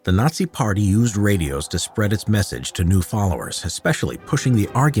The Nazi Party used radios to spread its message to new followers, especially pushing the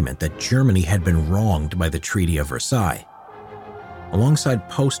argument that Germany had been wronged by the Treaty of Versailles. Alongside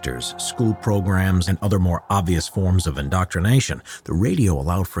posters, school programs, and other more obvious forms of indoctrination, the radio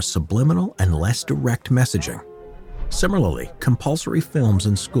allowed for subliminal and less direct messaging. Similarly, compulsory films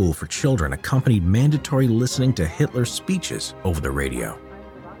in school for children accompanied mandatory listening to Hitler's speeches over the radio.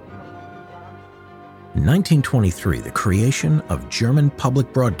 In 1923, the creation of German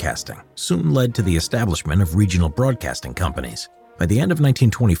public broadcasting soon led to the establishment of regional broadcasting companies. By the end of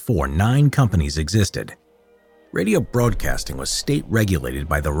 1924, 9 companies existed. Radio broadcasting was state-regulated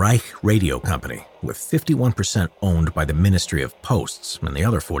by the Reich Radio Company, with 51% owned by the Ministry of Posts and the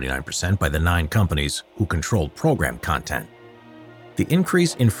other 49% by the 9 companies who controlled program content. The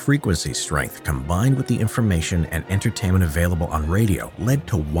increase in frequency strength combined with the information and entertainment available on radio led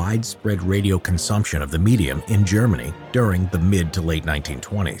to widespread radio consumption of the medium in Germany during the mid to late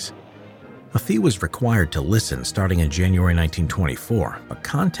 1920s. A fee was required to listen starting in January 1924, but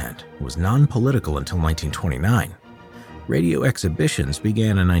content was non-political until 1929. Radio exhibitions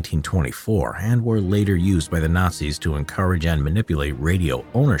began in 1924 and were later used by the Nazis to encourage and manipulate radio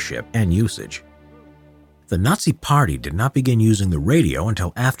ownership and usage. The Nazi Party did not begin using the radio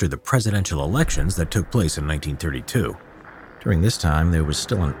until after the presidential elections that took place in 1932. During this time, there was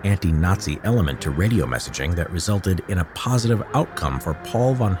still an anti-Nazi element to radio messaging that resulted in a positive outcome for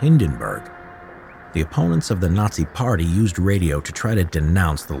Paul von Hindenburg. The opponents of the Nazi Party used radio to try to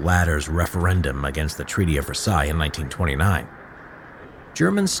denounce the latter's referendum against the Treaty of Versailles in 1929.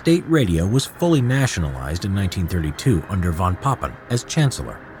 German state radio was fully nationalized in 1932 under von Papen as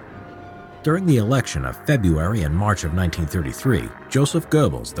chancellor. During the election of February and March of 1933, Joseph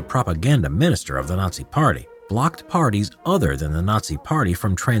Goebbels, the propaganda minister of the Nazi Party, blocked parties other than the Nazi Party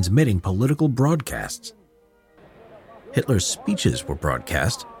from transmitting political broadcasts. Hitler's speeches were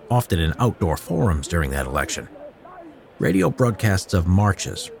broadcast, often in outdoor forums during that election. Radio broadcasts of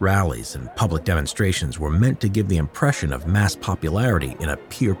marches, rallies, and public demonstrations were meant to give the impression of mass popularity in a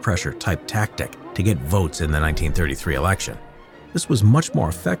peer pressure type tactic to get votes in the 1933 election. This was much more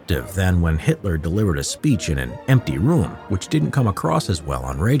effective than when Hitler delivered a speech in an empty room, which didn't come across as well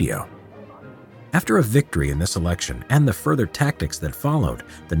on radio. After a victory in this election and the further tactics that followed,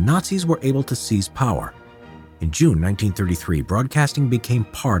 the Nazis were able to seize power. In June 1933, broadcasting became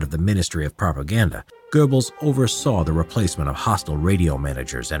part of the Ministry of Propaganda. Goebbels oversaw the replacement of hostile radio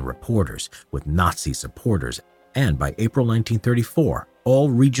managers and reporters with Nazi supporters, and by April 1934, all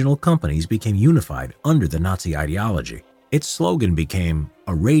regional companies became unified under the Nazi ideology. Its slogan became,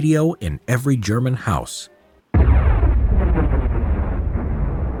 "A radio in every German house."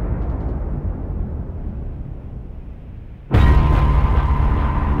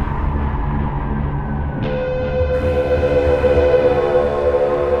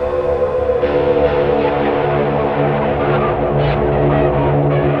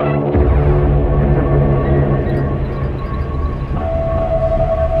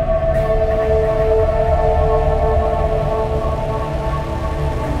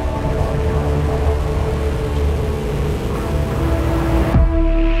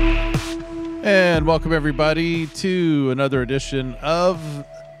 And welcome everybody to another edition of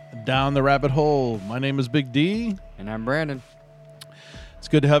Down the Rabbit Hole. My name is Big D. And I'm Brandon. It's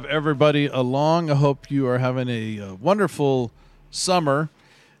good to have everybody along. I hope you are having a wonderful summer.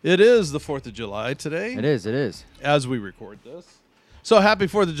 It is the 4th of July today. It is. As we record this. So happy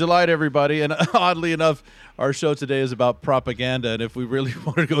 4th of July to everybody. And oddly enough, our show today is about propaganda. And if we really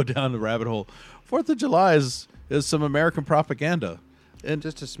want to go down the rabbit hole, 4th of July is some American propaganda. And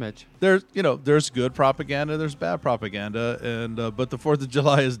just a smidge. There's good propaganda, there's bad propaganda, and but the 4th of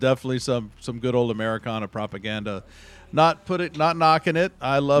July is definitely some good old Americana propaganda. Not knocking it.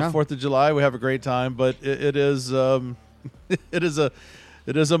 I love 4th of July. We have a great time, but it is it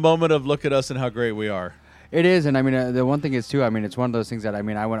is a moment of look at us and how great we are. It is, and I mean the one thing is too. I mean it's one of those things that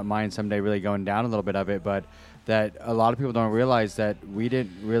I wouldn't mind someday really going down a little bit of it, but that a lot of people don't realize that we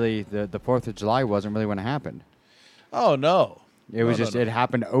didn't really the 4th of July wasn't really when it happened. Oh no. It was it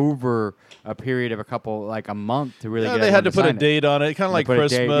happened over a period of a month to really get they had to put a it. date on it, kind of like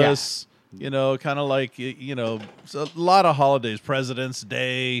Christmas, kind of like, so a lot of holidays, President's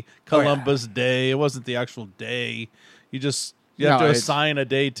Day, Columbus Day. It wasn't the actual day. You have to assign a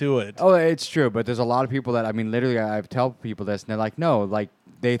day to it. Oh, it's true, but there's a lot of people that, literally I tell people this, and they're like, no, like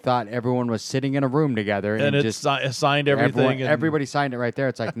they thought everyone was sitting in a room together. And it just signed everything. Everybody signed it right there.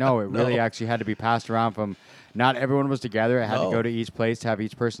 It's like, no, it really actually had to be passed around from... Not everyone was together. It had to go to each place to have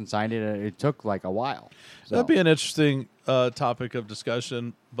each person sign it. It took like a while. So. That'd be an interesting topic of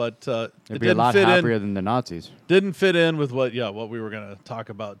discussion, but it It'd be a lot happier than the Nazis. Didn't fit in with what we were going to talk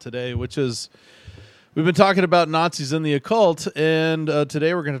about today, which is we've been talking about Nazis in the occult, and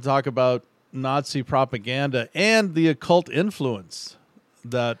today we're going to talk about Nazi propaganda and the occult influence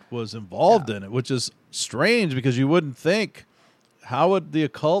that was involved in it, which is strange because you wouldn't think how would the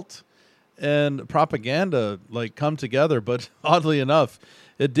occult and propaganda like come together, but oddly enough,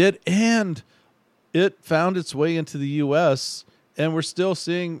 it did, and it found its way into the U.S., and we're still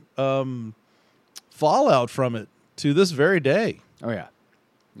seeing fallout from it to this very day. Oh, yeah.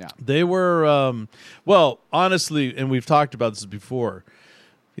 Yeah. They were, well, honestly, and we've talked about this before,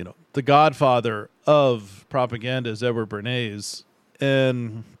 the godfather of propaganda is Edward Bernays,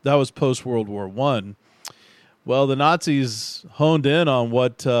 and that was post-World War I. Well, the Nazis honed in on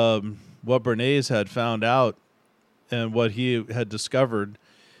what Bernays had found out and what he had discovered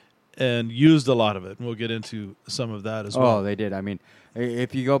and used a lot of it. And we'll get into some of that as well. Oh, they did. I mean,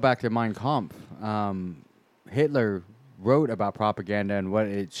 if you go back to Mein Kampf, Hitler wrote about propaganda and what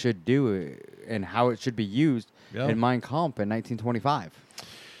it should do and how it should be used in Mein Kampf in 1925.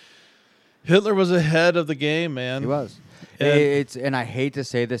 Hitler was ahead of the game, man. He was. And I hate to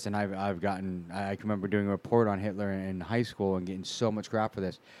say this, and I can remember doing a report on Hitler in high school and getting so much crap for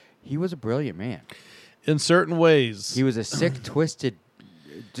this. He was a brilliant man. In certain ways. He was a sick, twisted,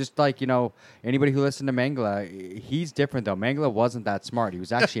 just like, anybody who listened to Mengele, he's different, though. Mengele wasn't that smart. He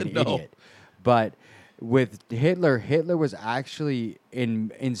was actually an idiot. But with Hitler was actually,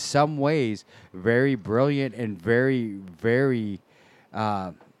 in some ways, very brilliant and very, very...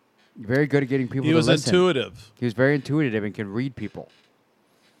 very good at getting people to listen. He was intuitive. He was very intuitive and could read people.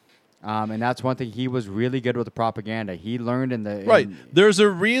 And that's one thing. He was really good with the propaganda. He learned Right. There's a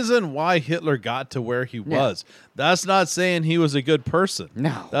reason why Hitler got to where he was. That's not saying he was a good person.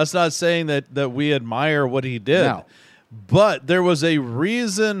 No. That's not saying that we admire what he did. No. But there was a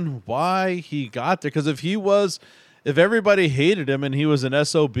reason why he got there. Because if everybody hated him and he was an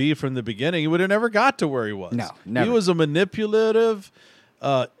SOB from the beginning, he would have never got to where he was. No, never. He was a manipulative,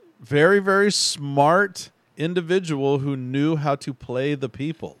 very, very smart individual who knew how to play the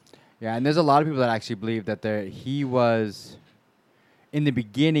people. Yeah, and there's a lot of people that actually believe that he was, in the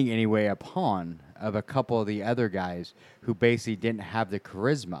beginning anyway, a pawn of a couple of the other guys who basically didn't have the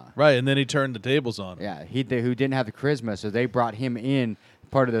charisma. Right, and then he turned the tables on him. Yeah, who didn't have the charisma, so they brought him in,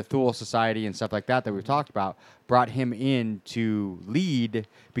 part of the Thule Society and stuff like that we've talked about, brought him in to lead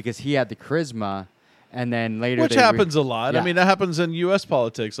because he had the charisma. And then later, which happens a lot. Yeah. I mean, that happens in U.S.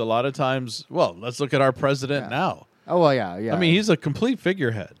 politics a lot of times. Well, let's look at our president now. Oh well, yeah. I mean, he's a complete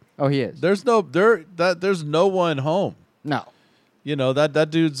figurehead. Oh, he is. There's no one home. No. That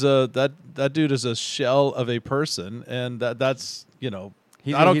dude is a shell of a person, and that's I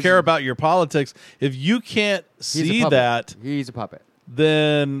don't care about your politics if you can't see that. He's a puppet.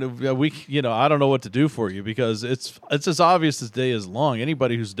 Then I don't know what to do for you because it's as obvious as day is long.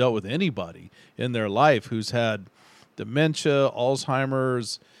 Anybody who's dealt with anybody in their life who's had dementia,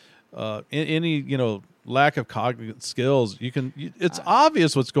 Alzheimer's, any lack of cognitive skills, it's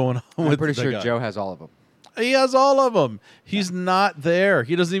obvious what's going on. I'm with pretty sure guy. Joe has all of them. He has all of them. He's not there.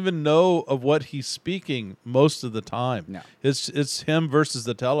 He doesn't even know of what he's speaking most of the time. No, it's him versus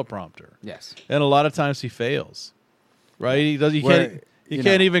the teleprompter. Yes, and a lot of times he fails. Right? He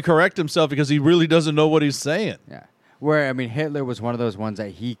can't even correct himself because he really doesn't know what he's saying. Yeah. Hitler was one of those ones that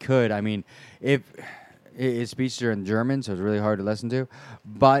he could. I mean, if his speeches are in German, so it's really hard to listen to,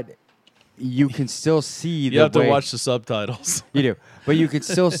 but you can still see you have to watch the subtitles. You do. But you can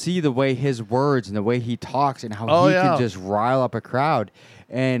still see the way his words and the way he talks and how he can just rile up a crowd.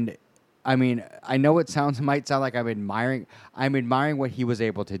 And I mean, I know it might sound like I'm admiring what he was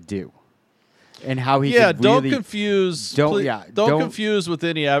able to do. And how he could don't really confuse. Don't confuse with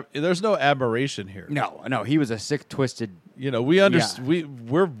any. There's no admiration here. No, he was a sick, twisted. We understand.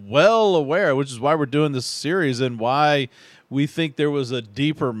 We're well aware, which is why we're doing this series and why we think there was a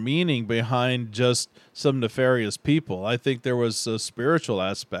deeper meaning behind just some nefarious people. I think there was a spiritual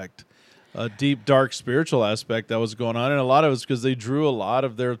aspect, a deep, dark spiritual aspect that was going on, and a lot of it's because they drew a lot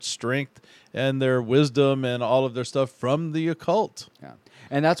of their strength and their wisdom and all of their stuff from the occult. Yeah.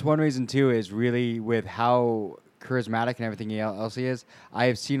 And that's one reason, too, is really with how charismatic and everything else he is. I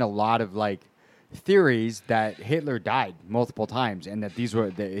have seen a lot of, theories that Hitler died multiple times and that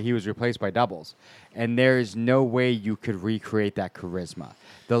he was replaced by doubles. And there is no way you could recreate that charisma.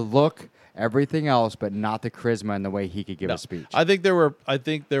 The look, everything else, but not the charisma and the way he could give a speech. I think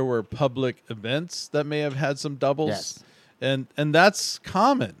there were public events that may have had some doubles. Yes. And that's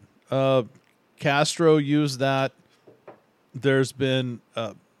common. Castro used that. There's been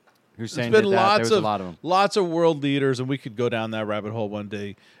Hussein been did that. There was a lot of them. lots of world leaders, and we could go down that rabbit hole one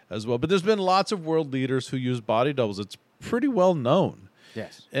day as well. But there's been lots of world leaders who use body doubles. It's pretty well known.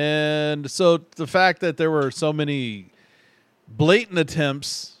 Yes. And so the fact that there were so many blatant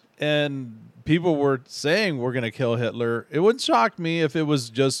attempts and people were saying we're going to kill Hitler, it wouldn't shock me if it was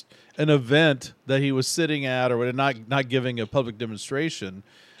just an event that he was sitting at or not giving a public demonstration,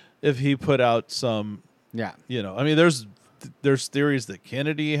 if he put out some, Yeah. I mean, there's theories that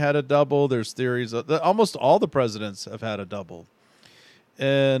Kennedy had a double. There's theories that almost all the presidents have had a double,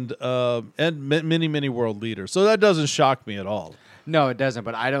 and many world leaders. So that doesn't shock me at all. No, it doesn't.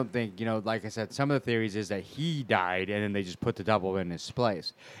 But I don't think, like I said, some of the theories is that he died and then they just put the double in his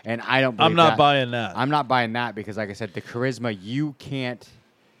place. And I don't believe I'm not buying that. I'm not buying that because, like I said, the charisma, you can't.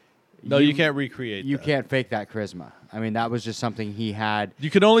 No, you can't recreate You that. can't fake that charisma. I mean, that was just something he had.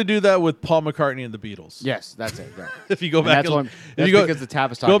 You can only do that with Paul McCartney and the Beatles. Yes, that's it. Right. If you go back That's because the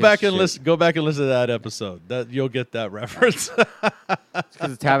Tavistock go back is and shit. listen. Go back and listen to that episode. That you'll get that reference. It's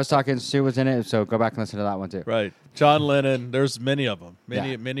because the Tavistock Institute was in it, so go back and listen to that one too. Right, John Lennon. There's many of them.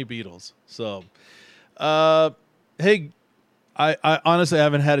 Yeah. Many Beatles. So, hey, I honestly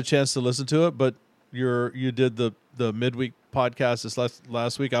haven't had a chance to listen to it, but you did the midweek podcast this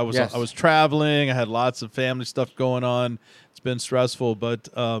last week. I was traveling. I had lots of family stuff going on. It's been stressful, but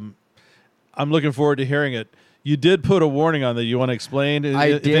I'm looking forward to hearing it. You did put a warning on that. You want to explain?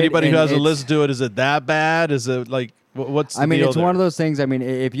 I did, anybody who and hasn't listened to it, is it that bad? Is it like what's the I mean, deal it's there? one of those things. I mean,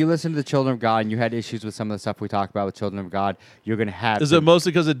 if you listen to the Children of God and you had issues with some of the stuff we talked about with Children of God, you're going to have. Is it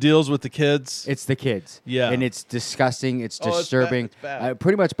mostly because it deals with the kids? It's the kids. Yeah. And it's disgusting. It's Oh, it's bad. disturbing. It's bad.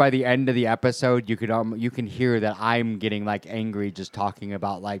 Pretty much by the end of the episode, you can hear that I'm getting like angry just talking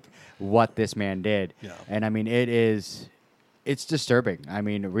about like what this man did. Yeah. And I mean, it's disturbing. I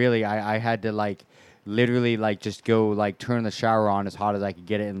mean, really, I had to like literally like just go like turn the shower on as hot as I could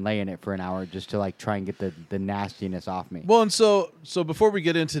get it and lay in it for an hour just to like try and get the nastiness off me. Well, and so before we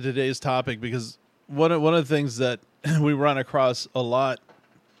get into today's topic, because one of the things that we run across a lot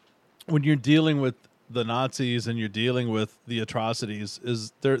when you're dealing with the Nazis and you're dealing with the atrocities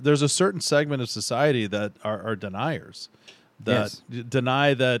is there's a certain segment of society that are deniers, that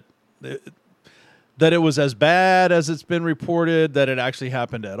deny that it was as bad as it's been reported, that it actually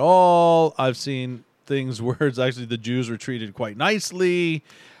happened at all. I've seen things where it's actually the Jews were treated quite nicely,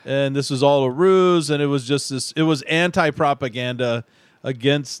 and this was all a ruse, and it was just it was anti-propaganda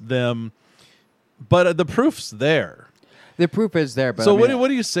against them. But the proof's there. The proof is there. But So I mean, what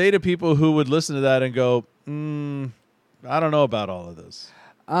do you say to people who would listen to that and go, I don't know about all of this?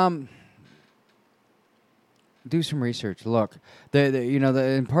 Do some research. Look,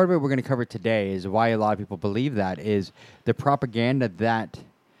 and part of it we're going to cover today is why a lot of people believe that is the propaganda that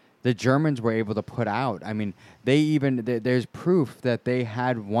the Germans were able to put out. I mean, there's proof that they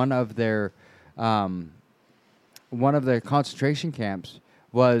had one of their concentration camps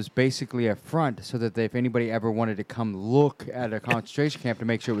was basically a front so that if anybody ever wanted to come look at a concentration camp to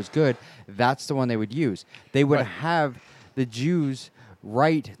make sure it was good, that's the one they would use. They would have the Jews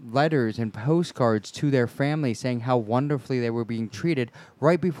write letters and postcards to their family saying how wonderfully they were being treated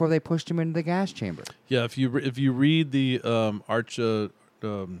right before they pushed them into the gas chamber. Yeah, if you read the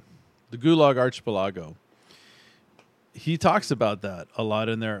Gulag Archipelago, he talks about that a lot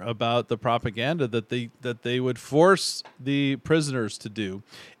in there, about the propaganda that they would force the prisoners to do,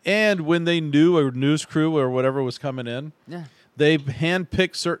 and when they knew a news crew or whatever was coming in, they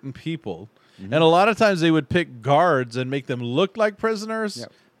handpicked certain people. And a lot of times they would pick guards and make them look like prisoners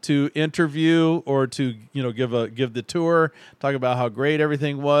to interview or to give the tour, talk about how great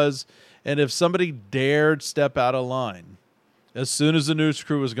everything was. And if somebody dared step out of line, as soon as the news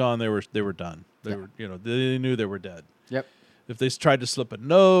crew was gone, they were done. They knew they were dead. Yep. If they tried to slip a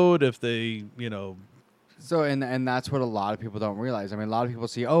note, if they So and that's what a lot of people don't realize. I mean, a lot of people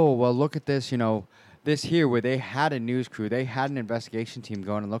see, oh well, look at this, this here where they had a news crew, they had an investigation team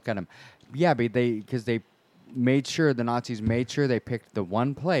going and look at them. Yeah, but the Nazis made sure they picked the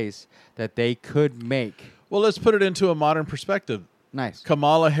one place that they could make. Well, let's put it into a modern perspective. Nice.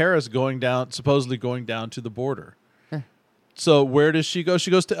 Kamala Harris supposedly going down to the border. So where does she go?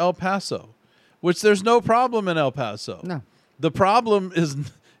 She goes to El Paso, which there's no problem in El Paso. No. The problem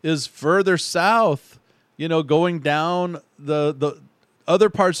is further south, going down the other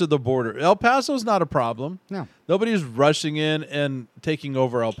parts of the border. El Paso is not a problem. No. Nobody's rushing in and taking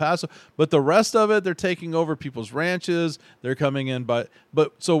over El Paso. But the rest of it, they're taking over people's ranches. They're coming in but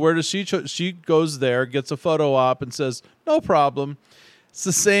so where does she goes there, gets a photo op and says, no problem. It's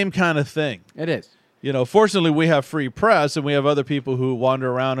the same kind of thing. It is. Fortunately, we have free press and we have other people who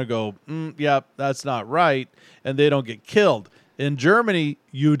wander around and go, yeah, that's not right. And they don't get killed. In Germany,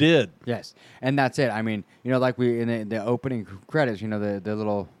 you did. Yes, and that's it. I mean, like we in the opening credits, the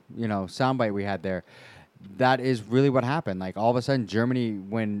little soundbite we had there. That is really what happened. Like all of a sudden, Germany,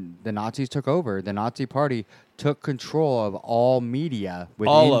 when the Nazis took over, the Nazi Party took control of all media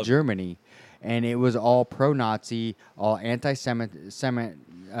within Germany, and it was all pro-Nazi, all anti-Semitic.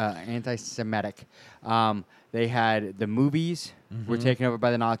 They had the movies were taken over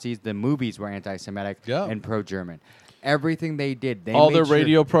by the Nazis. The movies were anti-Semitic and pro-German. Everything they did, all their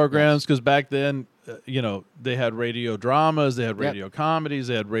radio programs, because back then, they had radio dramas, they had radio comedies,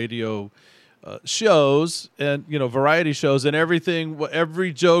 they had radio shows, and variety shows, and everything.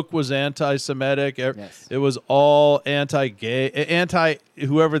 Every joke was anti-Semitic. It was all anti-gay, anti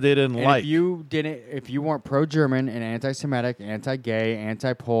whoever they didn't like. If you weren't pro-German and anti-Semitic, anti-gay,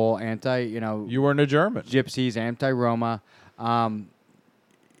 anti-Pole, you weren't a German. Gypsies, anti-Roma.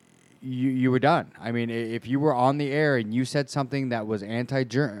 You were done. I mean, if you were on the air and you said something that was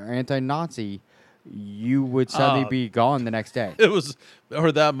anti-Nazi, you would suddenly be gone the next day.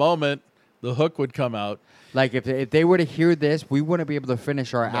 Or that moment, the hook would come out. Like if they were to hear this, we wouldn't be able to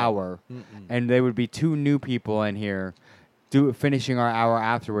finish our hour, and there would be two new people in here finishing our hour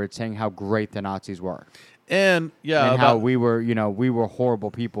afterwards saying how great the Nazis were. And how we were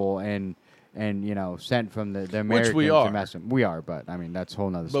horrible people and sent from the Americans. Which we are. To mess them. We are, but I mean that's a whole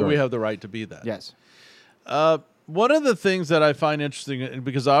nother story. But we have the right to be that. Yes. One of the things that I find interesting,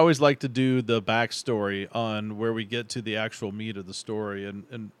 because I always like to do the backstory on where we get to the actual meat of the story,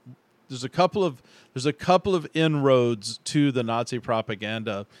 and there's a couple of inroads to the Nazi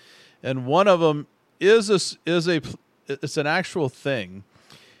propaganda, and one of them is an actual thing.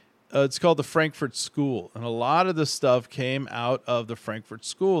 It's called the Frankfurt School, and a lot of this stuff came out of the Frankfurt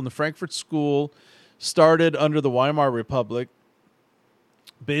School. And the Frankfurt School started under the Weimar Republic,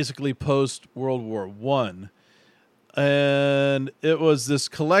 basically post World War I, and it was this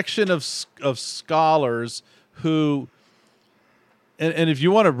collection of scholars who. And if you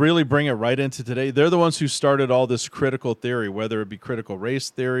want to really bring it right into today, they're the ones who started all this critical theory, whether it be critical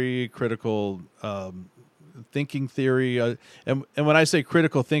race theory, critical thinking theory. And when I say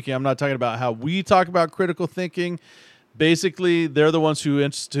critical thinking, I'm not talking about how we talk about critical thinking. Basically, they're the ones who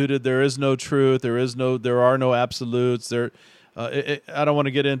instituted there is no truth, there are no absolutes. I don't want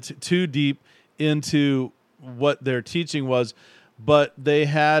to get into too deep into what their teaching was, but they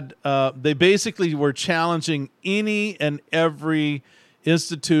basically were challenging any and every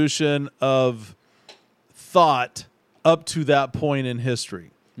institution of thought up to that point in history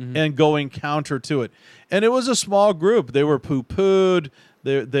and going counter to it. And it was a small group. They were poo-pooed.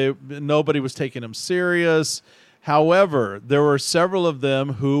 Nobody was taking them serious. However, there were several of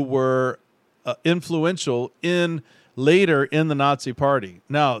them who were influential later in the Nazi Party.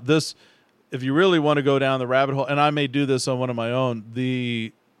 Now, this... If you really want to go down the rabbit hole, and I may do this on one of my own,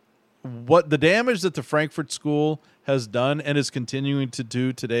 the damage that the Frankfurt School has done and is continuing to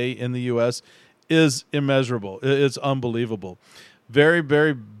do today in the U.S. is immeasurable. It's unbelievable. Very,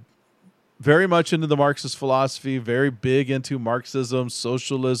 very, very much into the Marxist philosophy, very big into Marxism,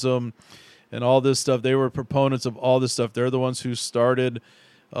 socialism, and all this stuff. They were proponents of all this stuff. They're the ones who started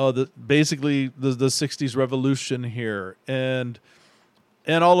basically the 60s revolution here and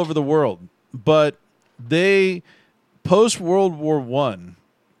all over the world. But they, post-World War I,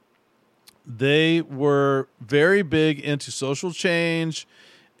 they were very big into social change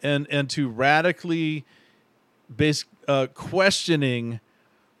and to radically questioning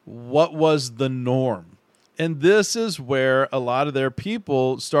what was the norm. And this is where a lot of their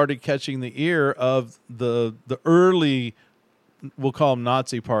people started catching the ear of the early, we'll call them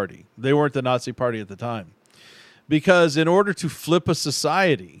Nazi Party. They weren't the Nazi Party at the time. Because in order to flip a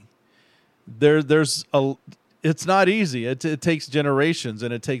society, it's not easy. It takes generations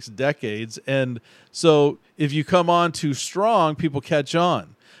and it takes decades. And so if you come on too strong, people catch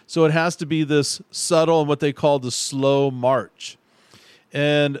on. So it has to be this subtle and what they call the slow march.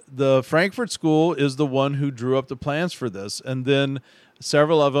 And the Frankfurt School is the one who drew up the plans for this. And then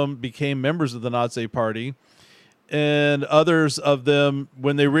several of them became members of the Nazi Party. And others of them,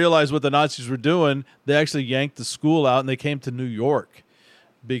 when they realized what the Nazis were doing, they actually yanked the school out and they came to New York.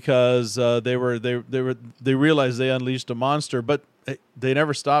 Because they realized they unleashed a monster, but they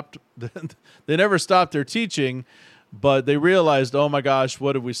never stopped. They never stopped their teaching, but they realized, oh my gosh,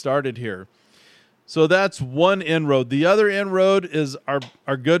 what have we started here? So that's one inroad. The other inroad is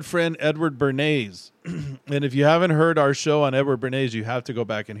our good friend Edward Bernays, and if you haven't heard our show on Edward Bernays, you have to go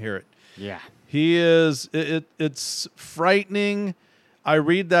back and hear it. Yeah, he is. It's frightening. I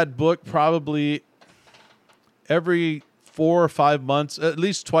read that book probably every 4 or 5 months, at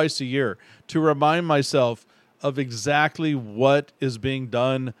least twice a year, to remind myself of exactly what is being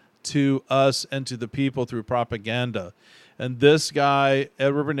done to us and to the people through propaganda. And this guy,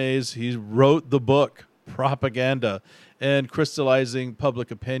 Edward Bernays, he wrote the book, Propaganda and Crystallizing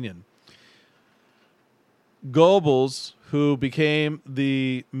Public Opinion. Goebbels, who became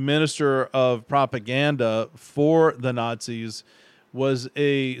the minister of propaganda for the Nazis, was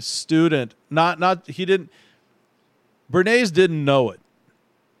a student. Bernays didn't know it.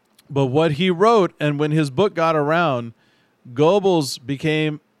 But what he wrote, and when his book got around, Goebbels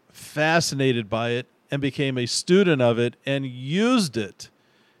became fascinated by it and became a student of it and used it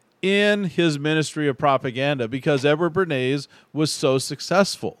in his ministry of propaganda because Edward Bernays was so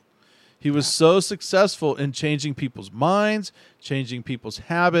successful. He was so successful in changing people's minds, changing people's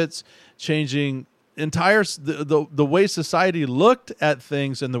habits, changing the way society looked at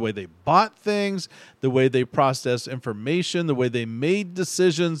things and the way they bought things, the way they processed information, the way they made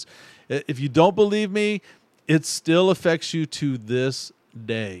decisions. If you don't believe me, it still affects you to this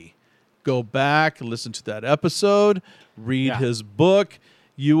day. Go back, listen to that episode, read his book.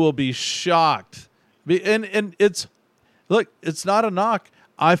 You will be shocked. And it's not a knock.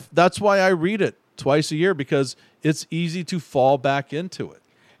 That's why I read it twice a year, because it's easy to fall back into it.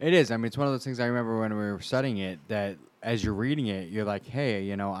 It is. I mean, it's one of those things I remember when we were studying it, that as you're reading it, you're like,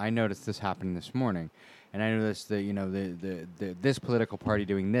 hey, I noticed this happening this morning. And I noticed that, this political party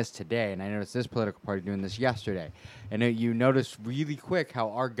doing this today. And I noticed this political party doing this yesterday. And you notice really quick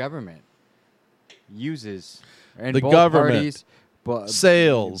how our government uses and the both government, parties,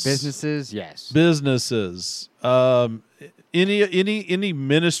 sales, businesses, any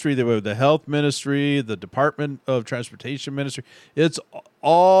ministry, the health ministry, the Department of Transportation ministry, it's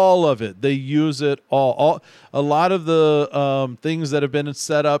all of it. They use it all. A lot of the things that have been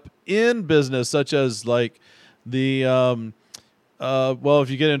set up in business, such as like the if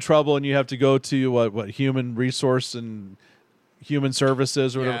you get in trouble and you have to go to what human resource and human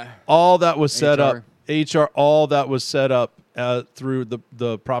services or whatever, all that was set up. HR, all that was set up through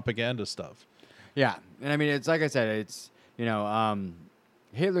the propaganda stuff. Yeah, and I mean, it's like I said, it's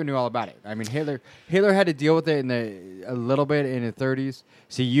Hitler knew all about it. I mean, Hitler had to deal with it a little bit in the 30s.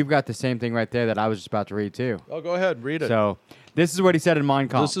 See, you've got the same thing right there that I was just about to read too. Oh, go ahead, read it. So this is what he said in Mein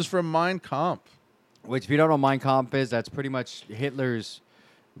Kampf. This is from Mein Kampf. Which, if you don't know what Mein Kampf is, that's pretty much Hitler's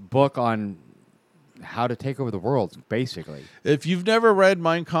book on how to take over the world, basically. If you've never read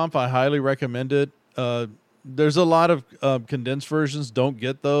Mein Kampf, I highly recommend it. There's a lot of condensed versions. Don't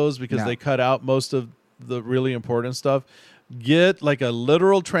get those because they cut out most of the really important stuff. Get like a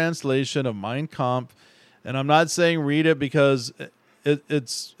literal translation of Mein Kampf, and I'm not saying read it because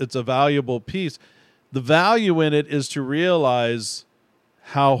it's a valuable piece. The value in it is to realize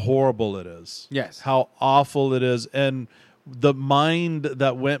how horrible it is. Yes. How awful it is, and the mind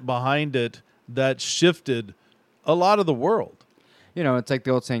that went behind it that shifted a lot of the world. It's like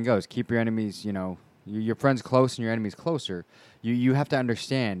the old saying goes, keep your enemies, your friends close and your enemies closer. You have to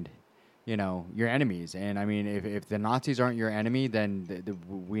understand, your enemies. And, I mean, if the Nazis aren't your enemy, then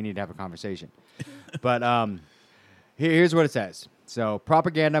we need to have a conversation. But here's what it says. So,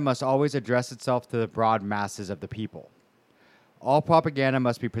 propaganda must always address itself to the broad masses of the people. All propaganda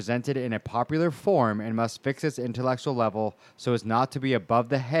must be presented in a popular form and must fix its intellectual level so as not to be above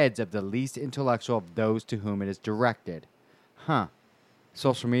the heads of the least intellectual of those to whom it is directed.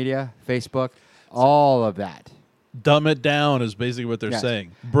 Social media, Facebook, all of that. Dumb it down is basically what they're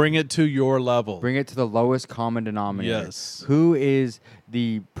saying. Bring it to your level. Bring it to the lowest common denominator. Yes. Who is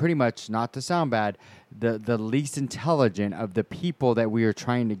the, pretty much, not to sound bad, the least intelligent of the people that we are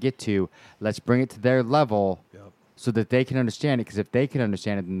trying to get to? Let's bring it to their level. Yep. So that they can understand it, because if they can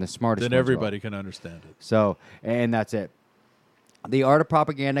understand it, then the smartest then everybody can understand it. So, and that's it. The art of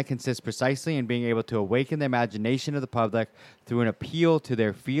propaganda consists precisely in being able to awaken the imagination of the public through an appeal to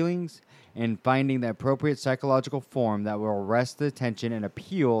their feelings and finding the appropriate psychological form that will arrest the attention and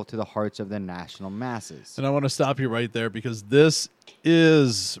appeal to the hearts of the national masses. And I want to stop you right there because this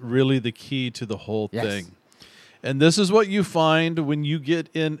is really the key to the whole thing. And this is what you find when you get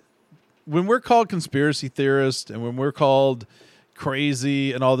in. When we're called conspiracy theorists and when we're called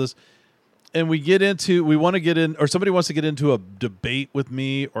crazy and all this, and we want to get in, or somebody wants to get into a debate with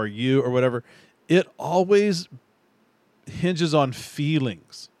me or you or whatever, it always hinges on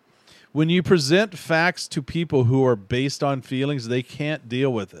feelings. When you present facts to people who are based on feelings, they can't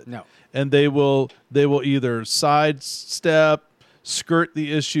deal with it. No. And they will either sidestep, skirt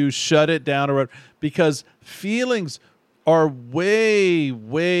the issue, shut it down, or whatever, because feelings are way,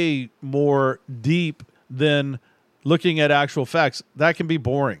 way more deep than looking at actual facts. That can be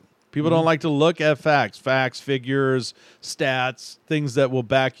boring. People don't like to look at facts, figures, stats, things that will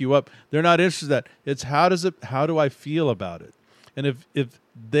back you up. They're not interested in that. It's how do I feel about it? And if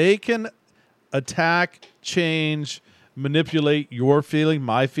they can attack, change, manipulate your feeling,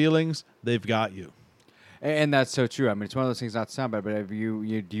 my feelings, they've got you. And that's so true. I mean, it's one of those things not to sound bad, but if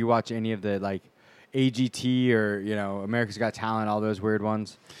do you watch any of the like AGT or, America's Got Talent, all those weird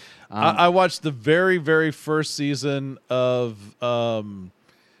ones? I watched the very, very first season of, I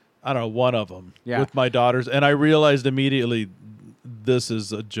don't know, one of them with my daughters, and I realized immediately this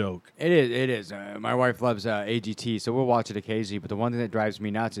is a joke. It is. My wife loves AGT, so we'll watch it occasionally, but the one thing that drives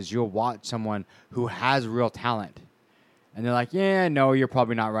me nuts is you'll watch someone who has real talent, and they're like, yeah, no, you're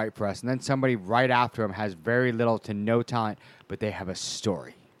probably not right for us. And then somebody right after them has very little to no talent, but they have a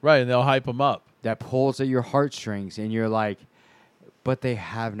story. Right, and they'll hype them up. That pulls at your heartstrings, and you're like, but they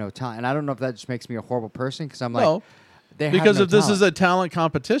have no talent. And I don't know if that just makes me a horrible person because I'm like, no, because if this is a talent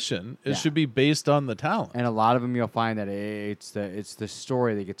competition, it should be based on the talent. And a lot of them, you'll find that it's the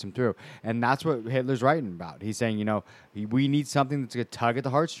story that gets them through. And that's what Hitler's writing about. He's saying, we need something that's going to tug at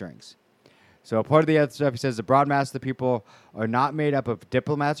the heartstrings. So a part of the other stuff, he says, the broad mass of the people are not made up of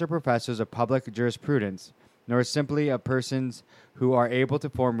diplomats or professors of public jurisprudence, nor simply of persons who are able to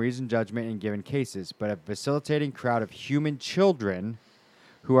form reasoned judgment in given cases, but a facilitating crowd of human children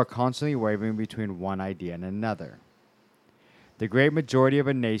who are constantly wavering between one idea and another. The great majority of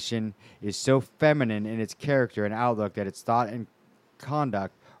a nation is so feminine in its character and outlook that its thought and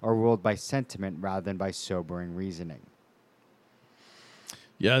conduct are ruled by sentiment rather than by sobering reasoning.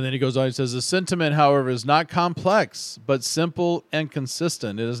 Yeah, and then he goes on, he says, the sentiment, however, is not complex, but simple and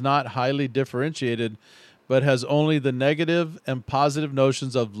consistent. It is not highly differentiated, but has only the negative and positive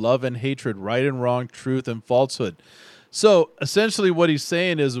notions of love and hatred, right and wrong, truth and falsehood. So essentially what he's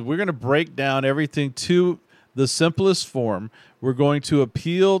saying is we're going to break down everything to the simplest form. We're going to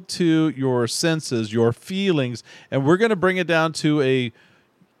appeal to your senses, your feelings, and we're going to bring it down to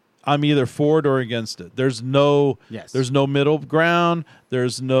I'm either for it or against it. There's no middle ground.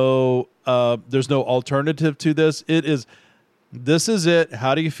 There's no alternative to this. This is it.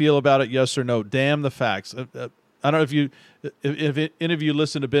 How do you feel about it? Yes or no? Damn the facts. I don't know if any of you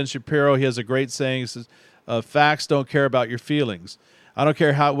listen to Ben Shapiro. He has a great saying. He says, facts don't care about your feelings. I don't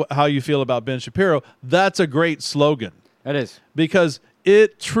care how you feel about Ben Shapiro. That's a great slogan. It is. Because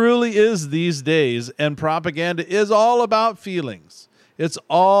it truly is these days, and propaganda is all about feelings. It's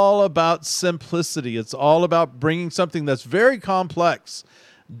all about simplicity. It's all about bringing something that's very complex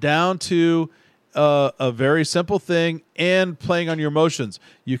down to a very simple thing and playing on your emotions.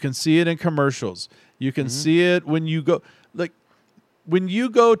 You can see it in commercials. You can see it when you go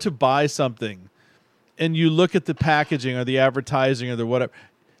to buy something and you look at the packaging or the advertising or the whatever.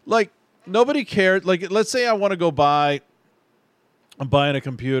 Like, nobody cares. Like, let's say I want to go I'm buying a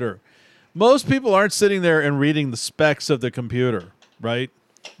computer. Most people aren't sitting there and reading the specs of the computer, right?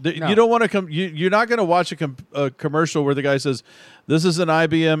 No. You don't want to you're not going to watch a commercial where the guy says, this is an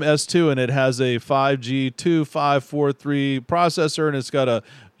IBM S2 and it has a 5G 2543 processor and it's got a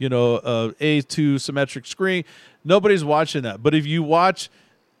A2 symmetric screen. Nobody's watching that. But if you watch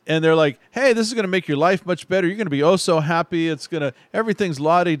and they're like, hey, this is going to make your life much better. You're going to be oh so happy. Everything's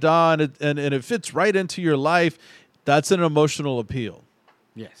la-di-da and it fits right into your life. That's an emotional appeal.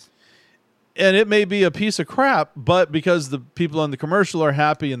 Yes. And it may be a piece of crap, but because the people on the commercial are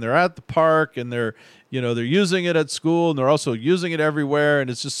happy and they're at the park and they're using it at school and they're also using it everywhere and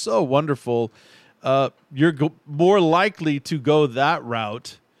it's just so wonderful, you're more likely to go that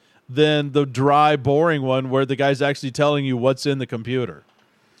route than the dry, boring one where the guy's actually telling you what's in the computer.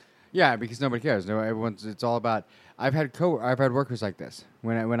 Yeah, because nobody cares. It's all about. I've had workers like this.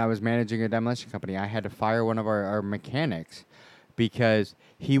 When I was managing a demolition company, I had to fire one of our mechanics because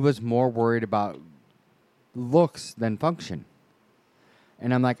he was more worried about looks than function.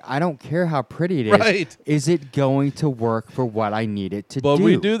 And I'm like, I don't care how pretty it is. Right. Is it going to work for what I need it to do? Well,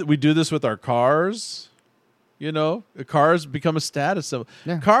 we do this with our cars. Cars become a status symbol.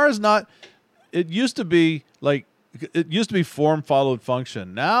 Yeah. Cars not. It used to be form followed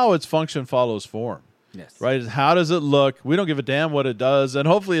function. Now it's function follows form. Yes. Right? How does it look? We don't give a damn what it does, and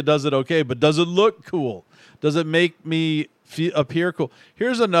hopefully it does it okay. But does it look cool? Does it make me appear cool?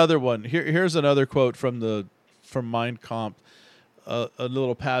 Here's another one. Here's another quote from Mein Kampf. A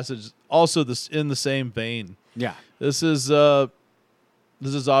little passage, also in the same vein. Yeah. This is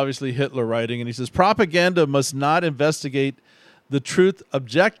obviously Hitler writing, and he says, propaganda must not investigate the truth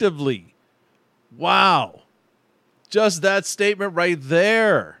objectively. Wow. Just that statement right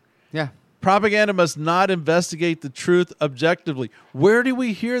there. Yeah. Propaganda must not investigate the truth objectively. Where do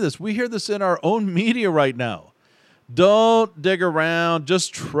we hear this? We hear this in our own media right now. Don't dig around.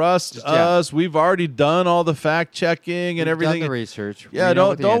 Just trust us. We've already done all the fact checking and everything. Done the research. Yeah,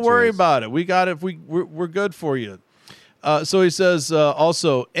 don't worry about it. We got it. We're good for you. So he says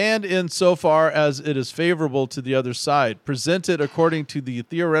also, and in so far as it is favorable to the other side, present it according to the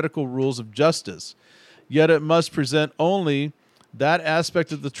theoretical rules of justice. Yet it must present only that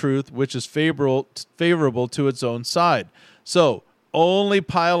aspect of the truth which is favorable to its own side. So only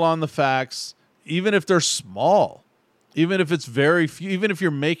pile on the facts, even if they're small. Even if it's very few, even if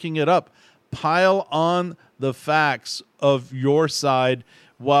you're making it up, pile on the facts of your side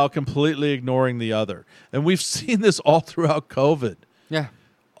while completely ignoring the other. And we've seen this all throughout COVID. Yeah.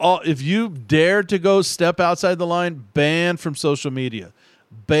 If you dare to go step outside the line, banned from social media,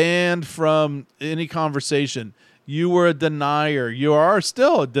 banned from any conversation. You were a denier. You are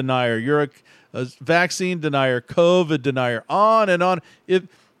still a denier. You're a vaccine denier, COVID denier, on and on. If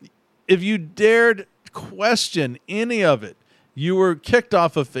you dared question any of it, you were kicked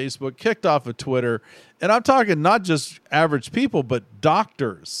off of Facebook, kicked off of Twitter, and I'm talking not just average people, but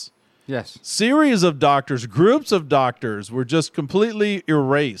doctors. Yes. Series of doctors, groups of doctors were just completely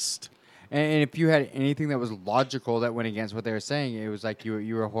erased. And if you had anything that was logical that went against what they were saying, it was like you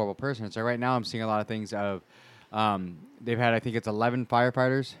were a horrible person. So right now I'm seeing a lot of things of they've had, I think it's 11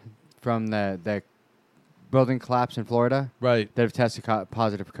 firefighters from the building collapse in Florida, right, that have tested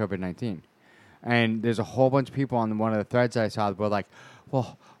positive for COVID-19. And there's a whole bunch of people on one of the threads I saw that were like,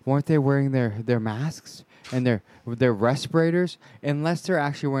 well, weren't they wearing their masks and their respirators? Unless they're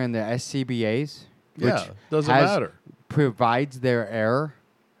actually wearing the SCBAs, which doesn't matter. Provides their air,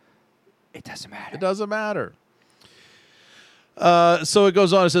 it doesn't matter. It doesn't matter. So it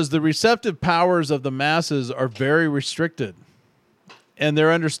goes on. It says, the receptive powers of the masses are very restricted, and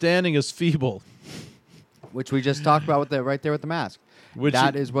their understanding is feeble. Which we just talked about right there with the mask.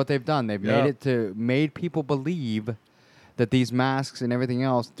 That is what they've done. They've made people believe that these masks and everything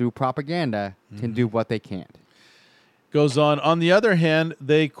else through propaganda can do what they can't. Goes on. On the other hand,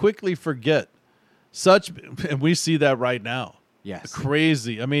 they quickly forget and we see that right now. Yes.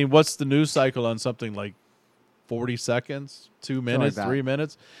 Crazy. I mean, what's the news cycle on something like 40 seconds, 2 minutes, 3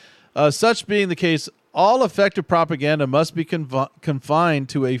 minutes? Such being the case, all effective propaganda must be confined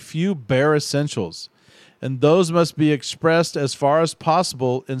to a few bare essentials, and those must be expressed as far as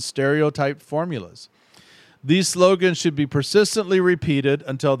possible in stereotyped formulas. These slogans should be persistently repeated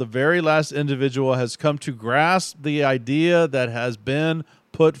until the very last individual has come to grasp the idea that has been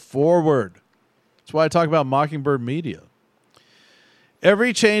put forward. That's why I talk about Mockingbird Media.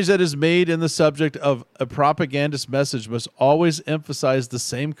 Every change that is made in the subject of a propagandist message must always emphasize the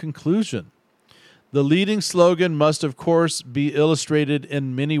same conclusion. The leading slogan must, of course, be illustrated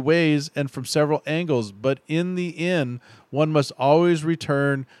in many ways and from several angles, but in the end, one must always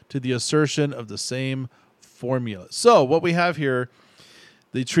return to the assertion of the same formula. So what we have here,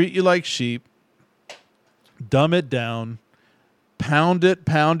 they treat you like sheep, dumb it down, pound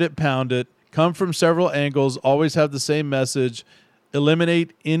it, come from several angles, always have the same message,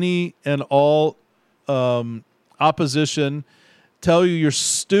 eliminate any and all opposition, tell you you're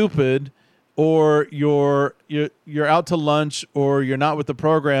stupid, or you're out to lunch, or you're not with the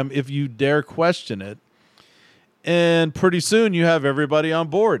program if you dare question it. And pretty soon you have everybody on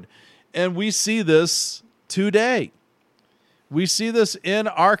board. And we see this today. We see this in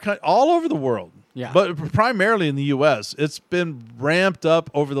our all over the world. Yeah. But primarily in the U.S. It's been ramped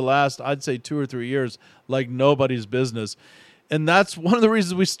up over the last, I'd say, 2 or 3 years like nobody's business. And that's one of the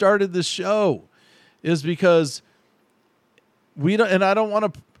reasons we started this show, is because I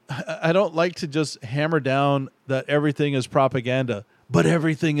don't like to just hammer down that everything is propaganda, but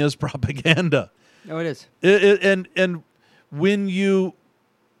everything is propaganda. No, it is. And when you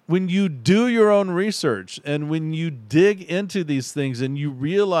do your own research and when you dig into these things and you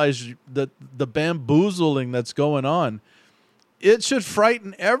realize that the bamboozling that's going on, it should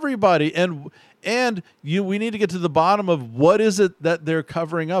frighten everybody. We need to get to the bottom of what is it that they're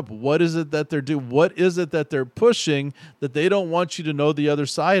covering up? What is it that they're doing? What is it that they're pushing that they don't want you to know the other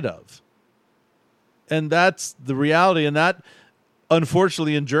side of? And that's the reality. And that,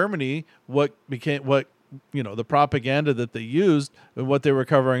 unfortunately, in Germany, the propaganda that they used and what they were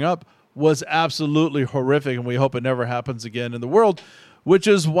covering up was absolutely horrific. And we hope it never happens again in the world, which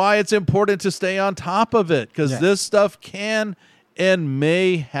is why it's important to stay on top of it, because this stuff can and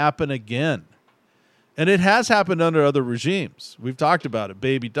may happen again. And it has happened under other regimes. We've talked about it.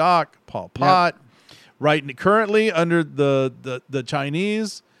 Baby Doc, Pol Pot, right? Currently under the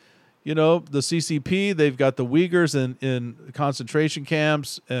Chinese, the CCP, they've got the Uyghurs in concentration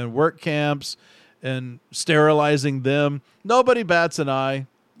camps and work camps and sterilizing them. Nobody bats an eye,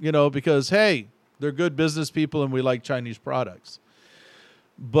 because, hey, They're good business people, and we like Chinese products.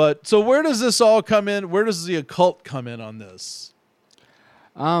 But so where does this all come in? Where does the occult come in on this?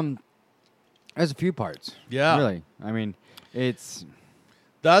 There's a few parts. Yeah. Really. I mean,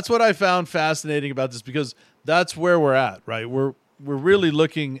 that's what I found fascinating about this, because that's where we're at, right? We're really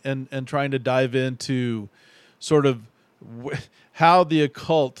looking and trying to dive into sort of how the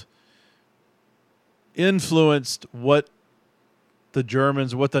occult influenced what the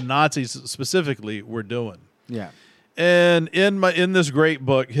Germans, what the Nazis specifically were doing. Yeah. And in this great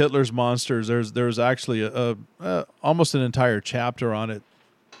book, Hitler's Monsters, there's actually a almost an entire chapter on it.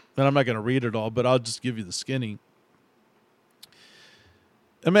 And I'm not going to read it all, but I'll just give you the skinny.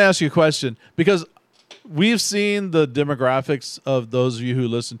 Let me ask you a question, because we've seen the demographics of those of you who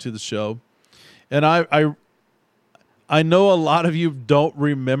listen to the show, and I know a lot of you don't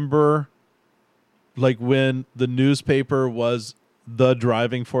remember like when the newspaper was the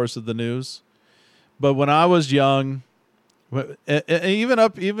driving force of the news. But when I was young,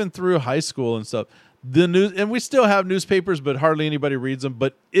 even through high school and stuff, the news, and we still have newspapers, but hardly anybody reads them.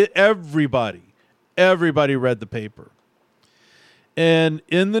 But everybody read the paper. And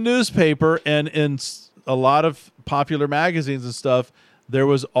in the newspaper and in a lot of popular magazines and stuff, there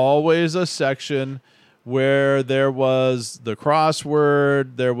was always a section where there was the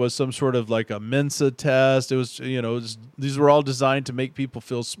crossword, there was some sort of like a Mensa test. It was, these were all designed to make people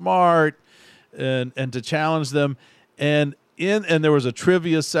feel smart and to challenge them. And there was a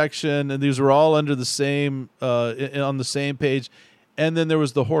trivia section, and these were all under the same on the same page. And then there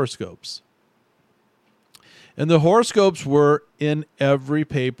was the horoscopes. And the horoscopes were in every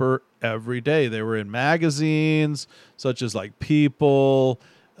paper every day. They were in magazines such as like People,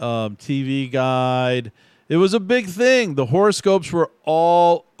 TV Guide. It was a big thing. The horoscopes were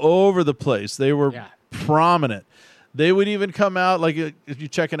all over the place. They were prominent. They would even come out, like if you're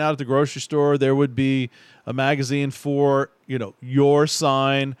checking out at the grocery store, there would be a magazine for, your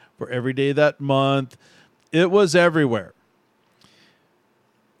sign for every day that month. It was everywhere.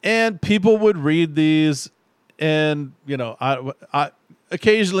 And people would read these, and, I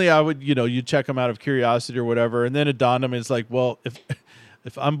occasionally I would, you check them out of curiosity or whatever. And then it dawned on me, it's like, well,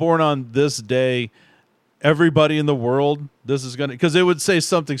 if I'm born on this day, everybody in the world, this is gonna, because it would say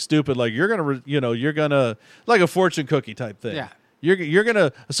something stupid like you're gonna like a fortune cookie type thing. Yeah, you're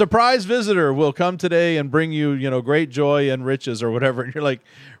gonna, a surprise visitor will come today and bring you great joy and riches or whatever. And you're like,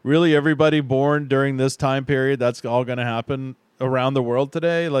 really, everybody born during this time period, that's all gonna happen around the world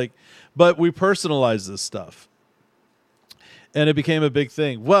today? Like, but we personalize this stuff, and it became a big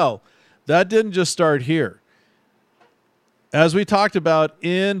thing. Well, that didn't just start here. As we talked about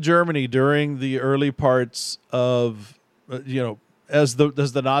in Germany during the early parts of, as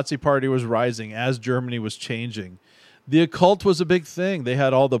the Nazi Party was rising, as Germany was changing, the occult was a big thing. They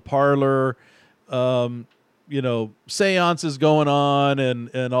had all the parlor, seances going on,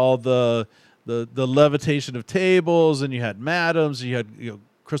 and all the levitation of tables, and you had madams, you had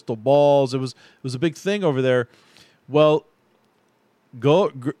crystal balls. It was a big thing over there. Well,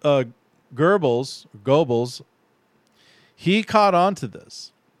 Goebbels, he caught on to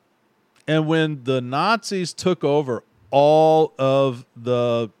this. And when the Nazis took over all of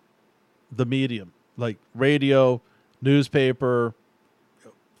the medium, like radio, newspaper,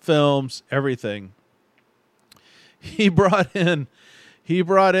 films, everything, he brought in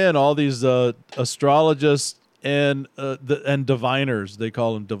all these astrologists and diviners. They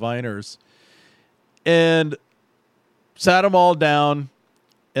call them diviners, and sat them all down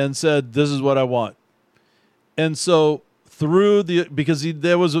and said, "This is what I want." And so because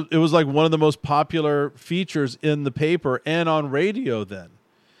it was like one of the most popular features in the paper and on radio then.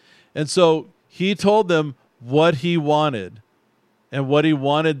 And so he told them what he wanted and what he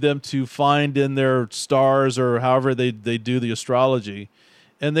wanted them to find in their stars, or however they do the astrology.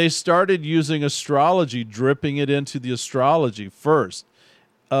 And they started using astrology, dripping it into the astrology first,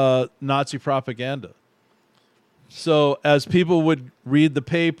 Nazi propaganda. So as people would read the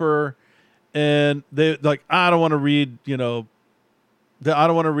paper, and they like, I don't want to read, I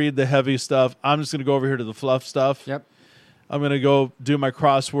don't want to read the heavy stuff. I'm just going to go over here to the fluff stuff. Yep. I'm going to go do my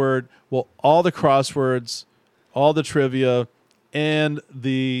crossword. Well, all the crosswords, all the trivia, and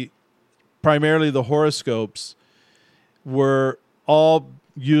primarily the horoscopes were all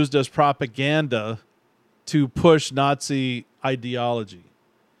used as propaganda to push Nazi ideology.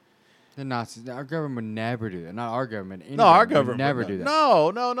 The Nazis, our government would never do that. Not our government. No, our government would never do that.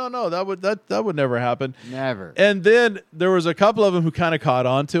 No. That would never happen. Never. And then there was a couple of them who kind of caught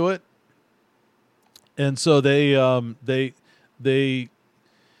on to it, and so they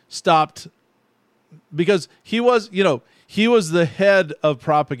stopped, because he he was the head of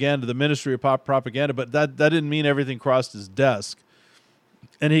propaganda, the Ministry of Propaganda, but that didn't mean everything crossed his desk.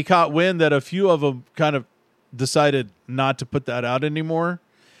 And he caught wind that a few of them kind of decided not to put that out anymore,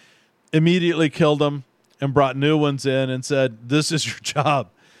 immediately killed them and brought new ones in and said, this is your job.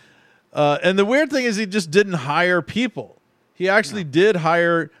 And the weird thing is he just didn't hire people. He actually did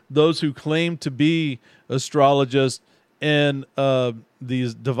hire those who claimed to be astrologists and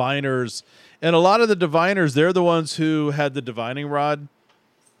these diviners. And a lot of the diviners, they're the ones who had the divining rod.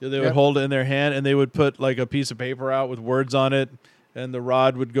 They would hold it in their hand, and they would put like a piece of paper out with words on it, and the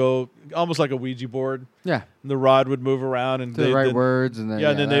rod would go almost like a Ouija board. Yeah. And the rod would move around, and the right words, and then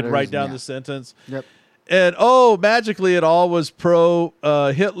and then they'd write down the sentence. Yep. And magically, it all was pro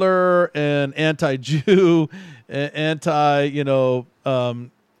Hitler and anti-Jew, anti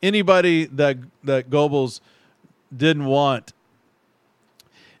anybody that Goebbels didn't want.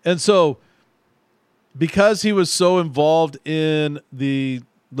 And so, because he was so involved in the,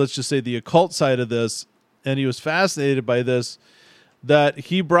 let's just say, the occult side of this, and he was fascinated by this, that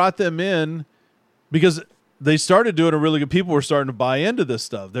he brought them in because they started doing a really good. People were starting to buy into this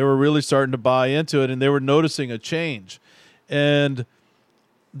stuff. They were really starting to buy into it, and they were noticing a change. And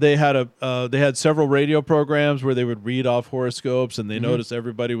they had several radio programs where they would read off horoscopes, and they noticed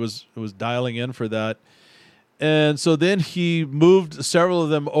everybody was dialing in for that. And so then he moved several of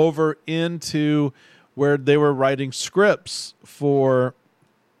them over into where they were writing scripts for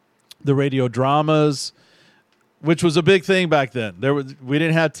the radio dramas, which was a big thing back then. We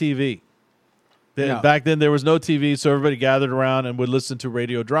didn't have TV. No. Back then there was no TV, so everybody gathered around and would listen to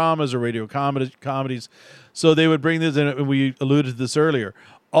radio dramas or radio comedies. So they would bring this in, and we alluded to this earlier.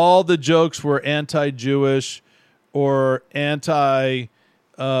 All the jokes were anti-Jewish or anti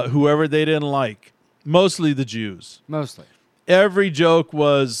whoever they didn't like. Mostly the Jews. Mostly. Every joke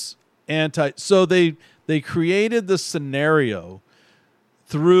was anti. So they created the scenario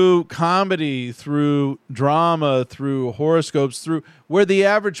through comedy, through drama, through horoscopes, through where the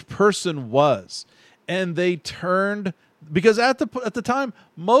average person was. And they turned, because at the time,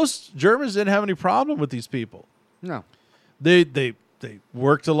 most Germans didn't have any problem with these people. No. They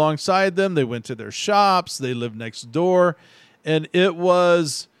worked alongside them. They went to their shops. They lived next door. And it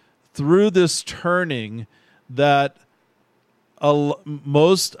was through this turning that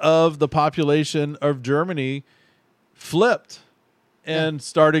most of the population of Germany flipped and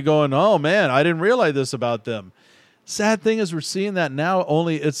started going, oh man, I didn't realize this about them. Sad thing is we're seeing that now,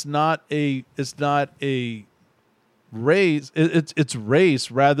 only it's not a race, it's race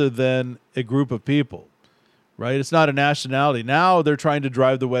rather than a group of people, right? It's not a nationality. Now they're trying to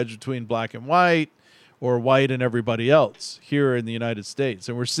drive the wedge between black and white, or white and everybody else here in the United States.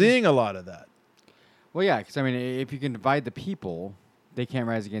 And we're seeing a lot of that. Well, yeah, because, I mean, if you can divide the people, they can't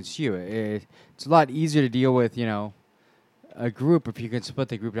rise against you. It's a lot easier to deal with, a group if you can split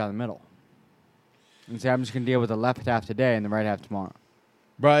the group down the middle. And say, I'm just going to deal with the left half today and the right half tomorrow.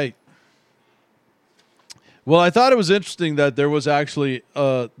 Right. Well, I thought it was interesting that there was actually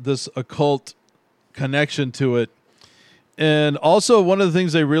this occult connection to it. And also, one of the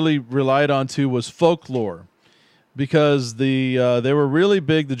things they really relied on too was folklore, because they were really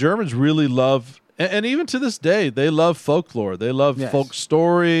big. The Germans really love, and even to this day, they love folklore. They love folk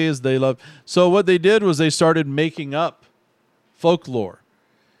stories. So what they did was they started making up folklore.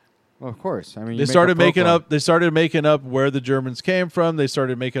 Well, of course. I mean, they started making up where the Germans came from. They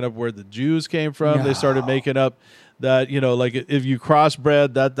started making up where the Jews came from. No. They started making up that like if you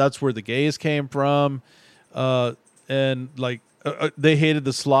crossbred, that's where the gays came from. And they hated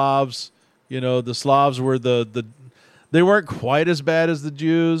the Slavs. The Slavs were they weren't quite as bad as the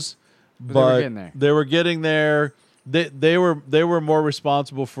Jews, but they were getting there. They were more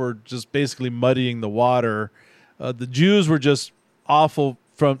responsible for just basically muddying the water. The Jews were just awful.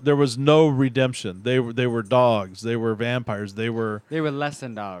 There was no redemption. They were dogs. They were vampires. They were less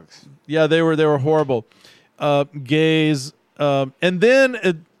than dogs. Yeah, they were horrible. Gays, and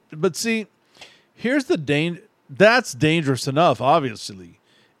then but see, here's the danger. That's dangerous enough, obviously,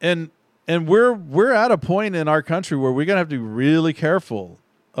 and we're at a point in our country where we're gonna have to be really careful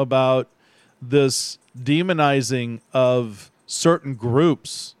about this demonizing of certain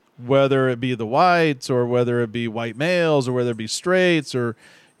groups, whether it be the whites or whether it be white males or whether it be straights or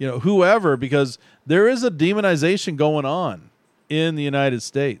whoever, because there is a demonization going on in the United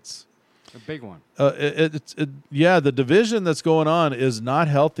States. A big one. The division that's going on is not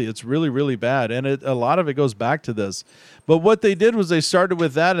healthy. It's really, really bad. And a lot of it goes back to this. But what they did was they started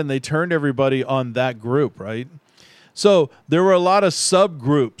with that and they turned everybody on that group, right? So there were a lot of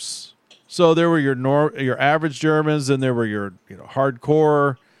subgroups. So there were your average Germans, and there were your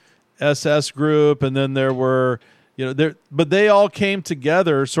hardcore SS group, and then there were But they all came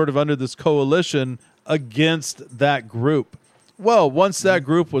together sort of under this coalition against that group. Well, once that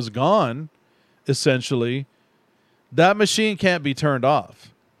group was gone, essentially, that machine can't be turned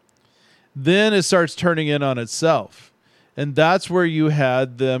off. Then it starts turning in on itself. And that's where you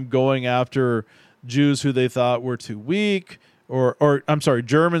had them going after Jews who they thought were too weak, or I'm sorry,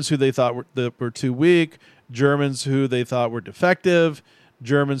 Germans who they thought were too weak, Germans who they thought were defective,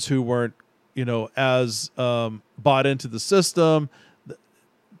 Germans who weren't, as bought into the system.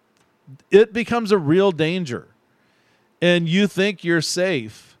 It becomes a real danger. And you think you're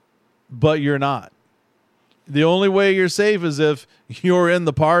safe, but you're not. The only way you're safe is if you're in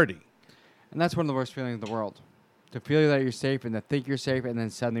the party. And that's one of the worst feelings in the world. To feel that you're safe and to think you're safe and then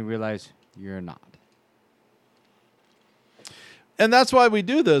suddenly realize you're not. And that's why we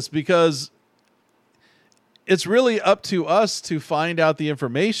do this, because it's really up to us to find out the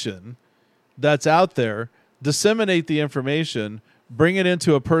information that's out there, disseminate the information, bring it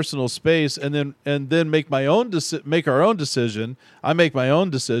into a personal space, and then make our own decision. I make my own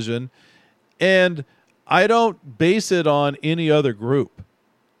decision, and I don't base it on any other group.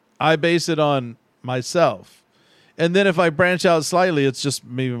 I base it on myself. And then if I branch out slightly, it's just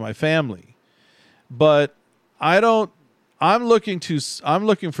maybe my family. But I'm looking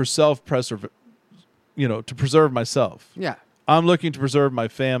for self-preservation, to preserve myself. Yeah. I'm looking to preserve my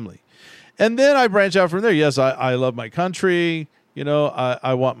family. And then I branch out from there. Yes, I love my country.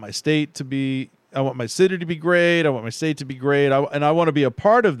 I want my state to be, I want my city to be great. I want my state to be great. And I want to be a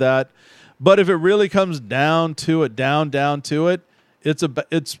part of that. But if it really comes down to it, down to it, it's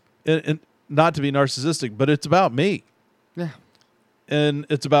not to be narcissistic, but it's about me. Yeah. And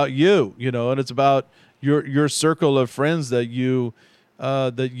it's about you, and it's about your circle of friends that you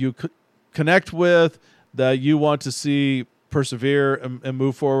connect with, that you want to see persevere and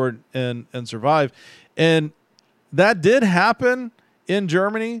move forward and survive. And that did happen in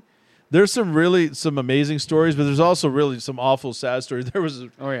Germany. There's some amazing stories, but there's also really some awful, sad stories. There was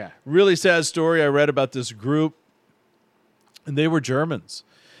a really sad story I read about this group, and they were Germans,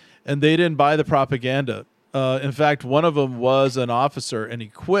 and they didn't buy the propaganda. In fact, one of them was an officer, and he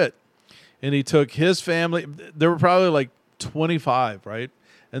quit, and he took his family. There were probably like 25, right?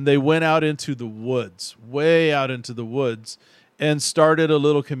 And they went out into the woods, way out into the woods, and started a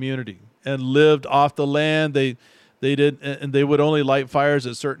little community and lived off the land. They did, and they would only light fires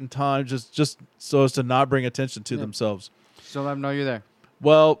at certain times, just so as to not bring attention to themselves. So let them know you're there.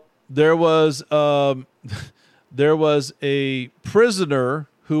 Well, there was a prisoner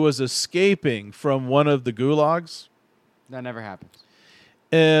who was escaping from one of the gulags. That never happens.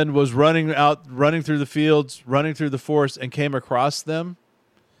 And was running through the fields, running through the forest, and came across them.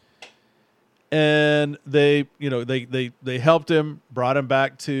 And they helped him, brought him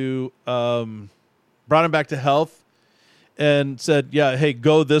back to health, and said, "Yeah, hey,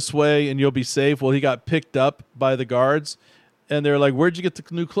 go this way and you'll be safe." Well, he got picked up by the guards, and they're like, "Where'd you get the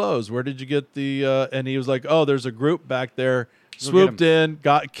new clothes? Where did you get the?" And he was like, "Oh, there's a group back there." Swooped in,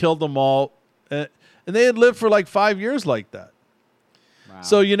 killed them all, and they had lived for like 5 years like that. Wow.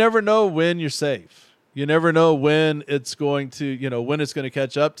 So you never know when you're safe. You never know when it's going to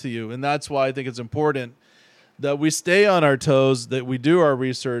catch up to you. And that's why I think it's important that we stay on our toes, that we do our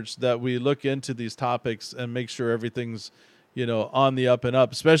research, that we look into these topics and make sure everything's, on the up and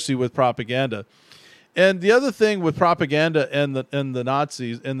up, especially with propaganda. And the other thing with propaganda and the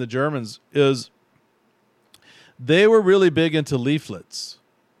Nazis and the Germans is they were really big into leaflets.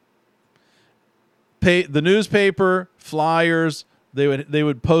 The newspaper, flyers. They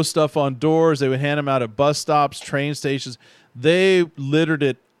would post stuff on doors. They would hand them out at bus stops, train stations. They littered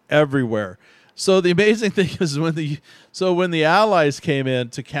it everywhere. So the amazing thing is when the Allies came in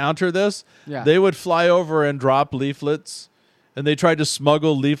to counter this, they would fly over and drop leaflets, and they tried to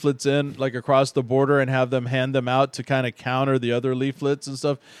smuggle leaflets in like across the border and have them hand them out to kind of counter the other leaflets and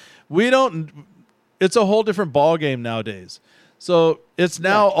stuff. It's a whole different ball game nowadays. So it's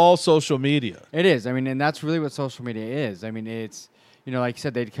now all social media. It is. I mean, and that's really what social media is. I mean, it's, like you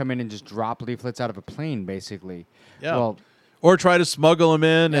said, they'd come in and just drop leaflets out of a plane, basically. Yeah. Well, or try to smuggle them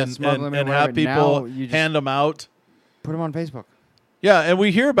in and have people hand them out. Put them on Facebook. Yeah, and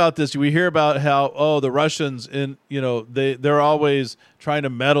we hear about this. We hear about how, the Russians, they're always trying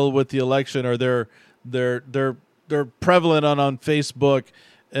to meddle with the election, or they're prevalent on Facebook,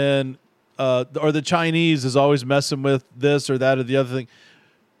 and or the Chinese is always messing with this or that or the other thing.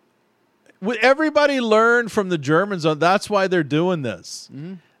 Everybody learned from the Germans on that's why they're doing this.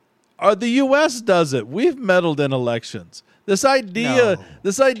 Mm-hmm. The U.S. does it. We've meddled in elections. This idea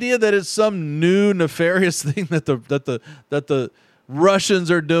that it's some new nefarious thing that the Russians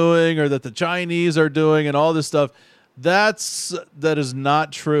are doing or that the Chinese are doing and all this stuff. That is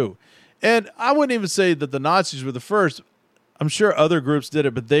not true. And I wouldn't even say that the Nazis were the first. I'm sure other groups did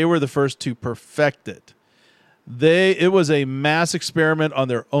it, but they were the first to perfect it. It was a mass experiment on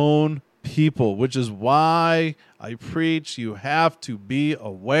their own people, which is why I preach you have to be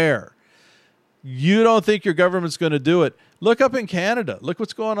aware. You don't think your government's going to do it. Look up in Canada. Look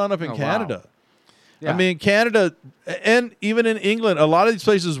what's going on up in Canada. Wow. Yeah. I mean, Canada and even in England, a lot of these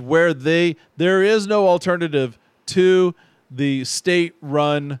places where there is no alternative to the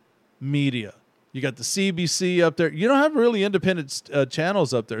state-run media. You got the CBC up there. You don't have really independent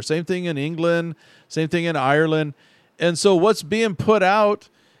channels up there. Same thing in England. Same thing in Ireland. And so what's being put out,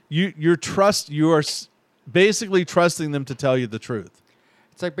 you are basically trusting them to tell you the truth.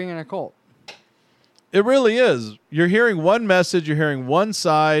 It's like being in a cult. It really is. You're hearing one message, you're hearing one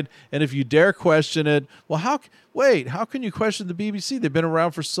side, and if you dare question it, well, how can you question the BBC? They've been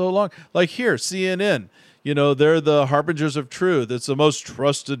around for so long. Like here, CNN, they're the harbingers of truth. It's the most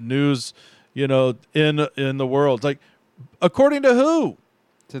trusted news, in the world. Like, according to who?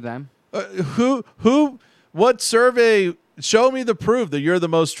 To them. What survey? Show me the proof that you're the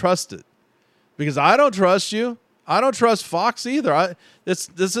most trusted. Because I don't trust you. I don't trust Fox either. This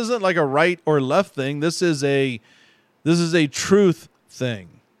isn't like a right or left thing. This is a truth thing.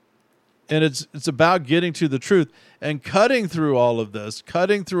 And it's about getting to the truth and cutting through all of this,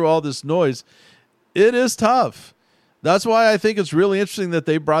 cutting through all this noise. It is tough. That's why I think it's really interesting that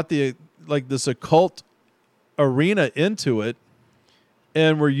they brought this occult arena into it,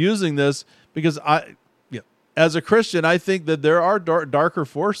 and we're using this because as a Christian, I think that there are darker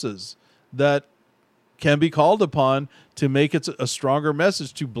forces that can be called upon to make it a stronger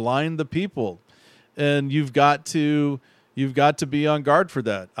message, to blind the people, and you've got to be on guard for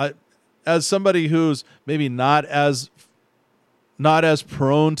that. As somebody who's maybe not as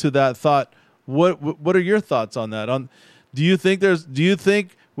prone to that thought, what are your thoughts on that? Do you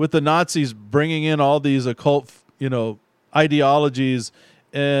think with the Nazis bringing in all these occult, ideologies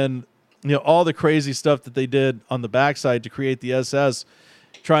and all the crazy stuff that they did on the backside to create the SS,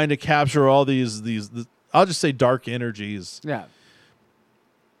 trying to capture all these I'll just say dark energies. Yeah.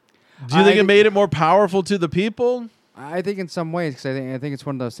 Do you think it made it more powerful to the people? I think in some ways, because I think it's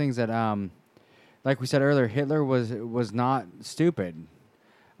one of those things that, like we said earlier, Hitler was not stupid.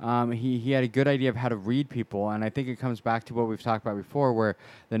 He had a good idea of how to read people, and I think it comes back to what we've talked about before, where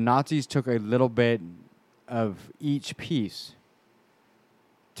the Nazis took a little bit of each piece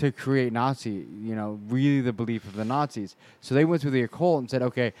to create really the belief of the Nazis. So they went through the occult and said,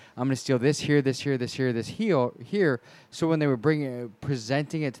 okay, I'm going to steal this here, this here, this here, this here. So when they were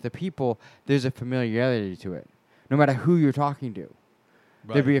presenting it to the people, there's a familiarity to it, no matter who you're talking to.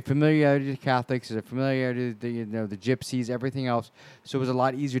 Right. There'd be a familiarity to Catholics, there's a familiarity to the gypsies, everything else. So it was a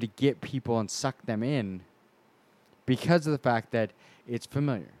lot easier to get people and suck them in because of the fact that it's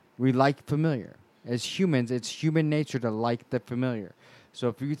familiar. We like familiar. As humans, it's human nature to like the familiar. So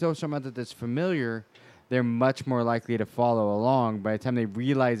if you throw something out that's familiar, they're much more likely to follow along. By the time they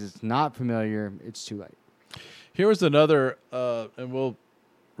realize it's not familiar, it's too late. Here was another, and we'll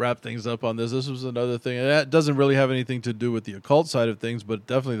wrap things up on this. This was another thing, and that doesn't really have anything to do with the occult side of things, but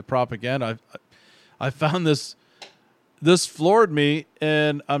definitely the propaganda. I found this floored me,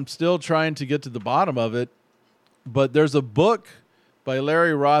 and I'm still trying to get to the bottom of it. But there's a book by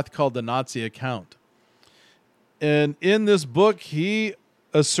Larry Roth called The Nazi Account. And in this book, he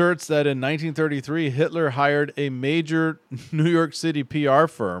asserts that in 1933, Hitler hired a major New York City PR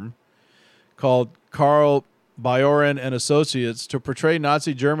firm called Carl Biorin and Associates to portray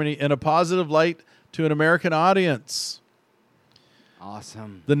Nazi Germany in a positive light to an American audience.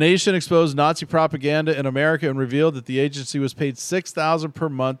 Awesome. The Nation exposed Nazi propaganda in America and revealed that the agency was paid $6,000 per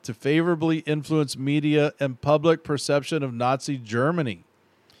month to favorably influence media and public perception of Nazi Germany.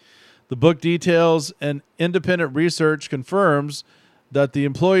 The book details and independent research confirms that the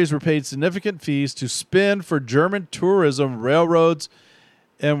employees were paid significant fees to spin for German tourism railroads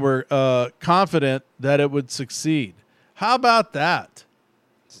and were confident that it would succeed. How about that?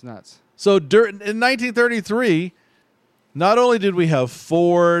 It's nuts. So in 1933, not only did we have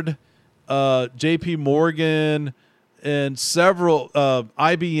Ford, J.P. Morgan, and several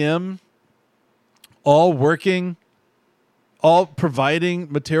IBM all working, all providing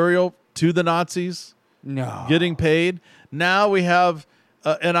material to the Nazis, getting paid. Now we have,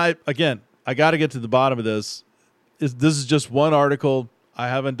 and I got to get to the bottom of this. This is just one article. I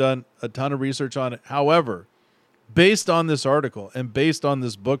haven't done a ton of research on it. However, based on this article and based on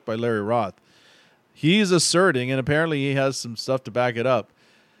this book by Larry Roth, he's asserting, and apparently he has some stuff to back it up,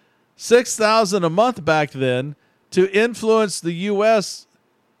 $6,000 a month back then to influence the U.S.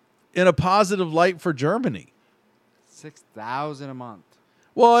 in a positive light for Germany. $6,000 a month.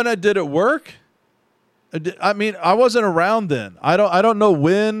 Well, and did it work? I mean, I wasn't around then. I don't know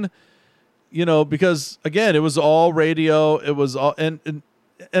when, because again, it was all radio. It was all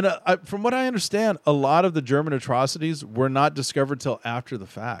from what I understand, a lot of the German atrocities were not discovered till after the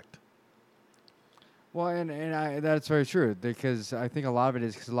fact. Well, and that's very true, because I think a lot of it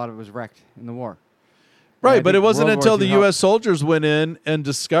is because a lot of it was wrecked in the war. Right, but it wasn't until the U.S. soldiers went in and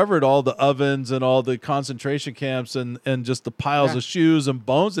discovered all the ovens and all the concentration camps and just the piles of shoes and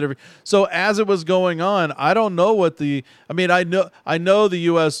bones and everything. So as it was going on, I don't know I know the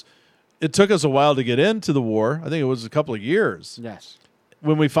U.S., it took us a while to get into the war. I think it was a couple of years. Yes.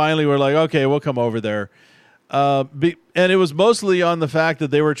 When we finally were like, okay, we'll come over there. And it was mostly on the fact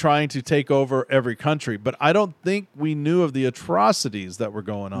that they were trying to take over every country. But I don't think we knew of the atrocities that were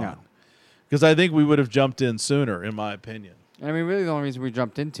going on. No. Because I think we would have jumped in sooner, in my opinion. I mean, really the only reason we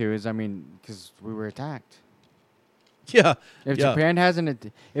jumped into is, because we were attacked. Yeah. If Japan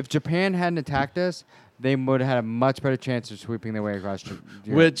hadn't attacked us, they would have had a much better chance of sweeping their way across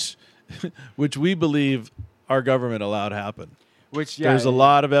Europe. Which we believe our government allowed happen. There's a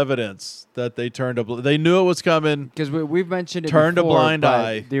lot of evidence that they they knew it was coming. Because we've mentioned it turned before, a blind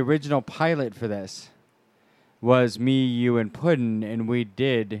eye. The original pilot for this was me, you, and Puddin', and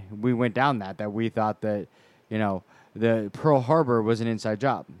we went down that we thought that, the Pearl Harbor was an inside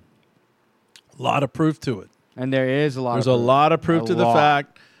job. A lot of proof to it. And there's a lot of proof to the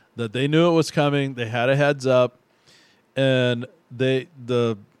fact that they knew it was coming. They had a heads up, and they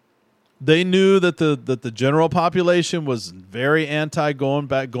knew that the general population was very anti going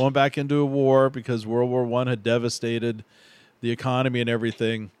back into a war because World War I had devastated the economy and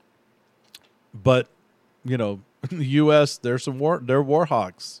everything. But in the U.S., they're war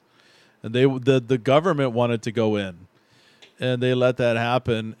hawks, and the government wanted to go in, and they let that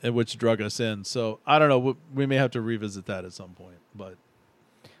happen, which drug us in. So I don't know. We may have to revisit that at some point, but.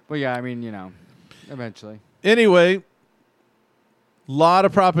 Well, yeah, eventually. Anyway, lot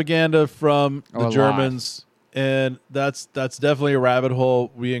of propaganda from the Germans, and that's definitely a rabbit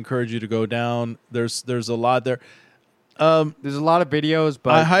hole we encourage you to go down. There's a lot there. There's a lot of videos,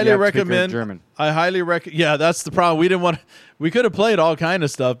 but I highly recommend German. Yeah, that's the problem. We could have played all kind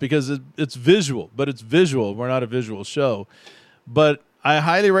of stuff because it's visual, but it's visual. We're not a visual show. But I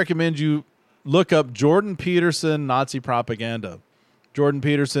highly recommend you look up Jordan Peterson Nazi propaganda. Jordan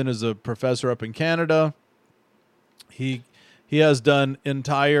Peterson is a professor up in Canada. He has done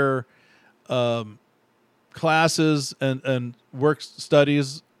entire classes and work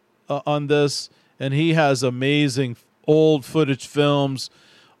studies on this, and he has amazing old footage films,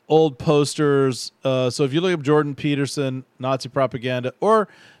 old posters. So if you look up Jordan Peterson Nazi propaganda, or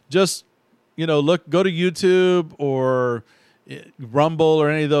just go to YouTube or Rumble or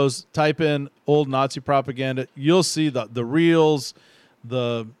any of those, type in old Nazi propaganda, you'll see the reels,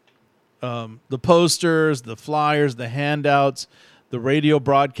 the posters, the flyers, the handouts, the radio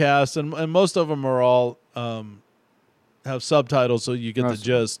broadcasts, and most of them are all have subtitles so you get the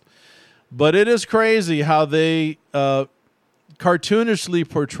gist. But it is crazy how they cartoonishly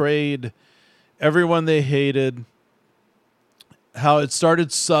portrayed everyone they hated, how it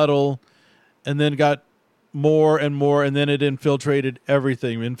started subtle and then got more and more, and then it infiltrated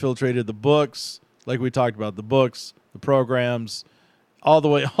everything. It infiltrated the books, like we talked about, the books, the programs, all the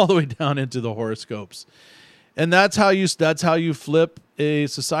way down into the horoscopes. And that's how you flip a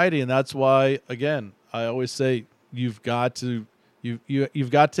society, and that's why, again, I always say you've got to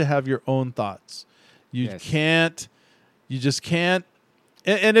have your own thoughts. You just can't.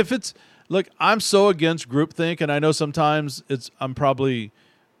 And if it's, look, I'm so against groupthink, and I know sometimes I'm probably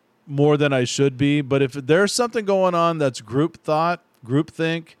more than I should be, but if there's something going on that's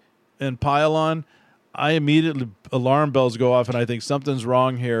groupthink, and pile on, I immediately, alarm bells go off, and I think something's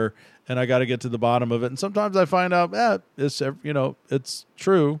wrong here, and I got to get to the bottom of it. And sometimes I find out, it's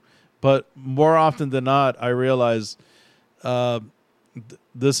true, but more often than not, I realize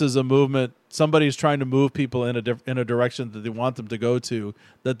this is a movement. Somebody's trying to move people in a direction that they want them to go to,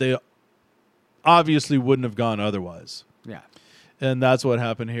 that they obviously wouldn't have gone otherwise. Yeah. And that's what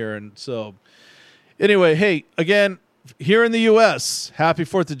happened here. And so, anyway, hey, again, here in the U.S., happy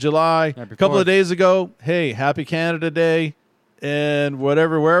 4th of July. A couple of days ago, hey, happy Canada Day. And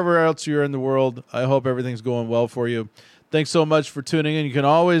wherever else you're in the world, I hope everything's going well for you. Thanks so much for tuning in. You can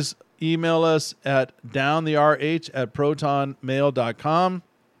always email us at downtherh@protonmail.com.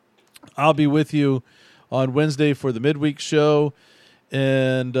 I'll be with you on Wednesday for the midweek show,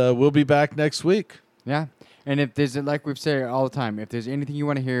 and we'll be back next week. Yeah. And if there's, like we've said all the time, if there's anything you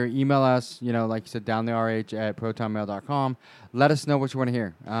want to hear, email us, like you said, downtherh@protonmail.com. Let us know what you want to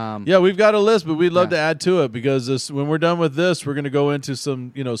hear. Yeah, we've got a list, but we'd love to add to it because when we're done with this, we're going to go into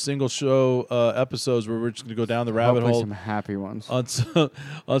some, single show episodes where we're just going to go down the rabbit hole. Some happy ones. On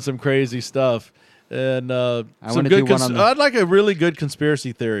some crazy stuff. And I'd like a really good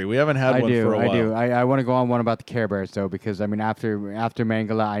conspiracy theory. We haven't had one for a while. I do. I want to go on one about the Care Bears though, because after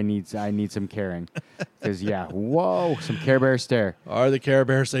Mangala, I need some caring. Because some Care Bears stare. Are the Care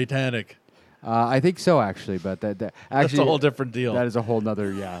Bears satanic? I think so, actually. But that's a whole different deal. That is a whole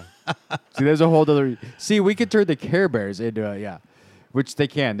nother See, there's a whole other. See, we could turn the Care Bears into which they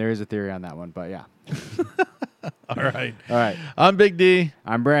can. There is a theory on that one, but yeah. All right. All right. I'm Big D.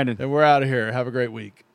 I'm Brandon. And we're out of here. Have a great week.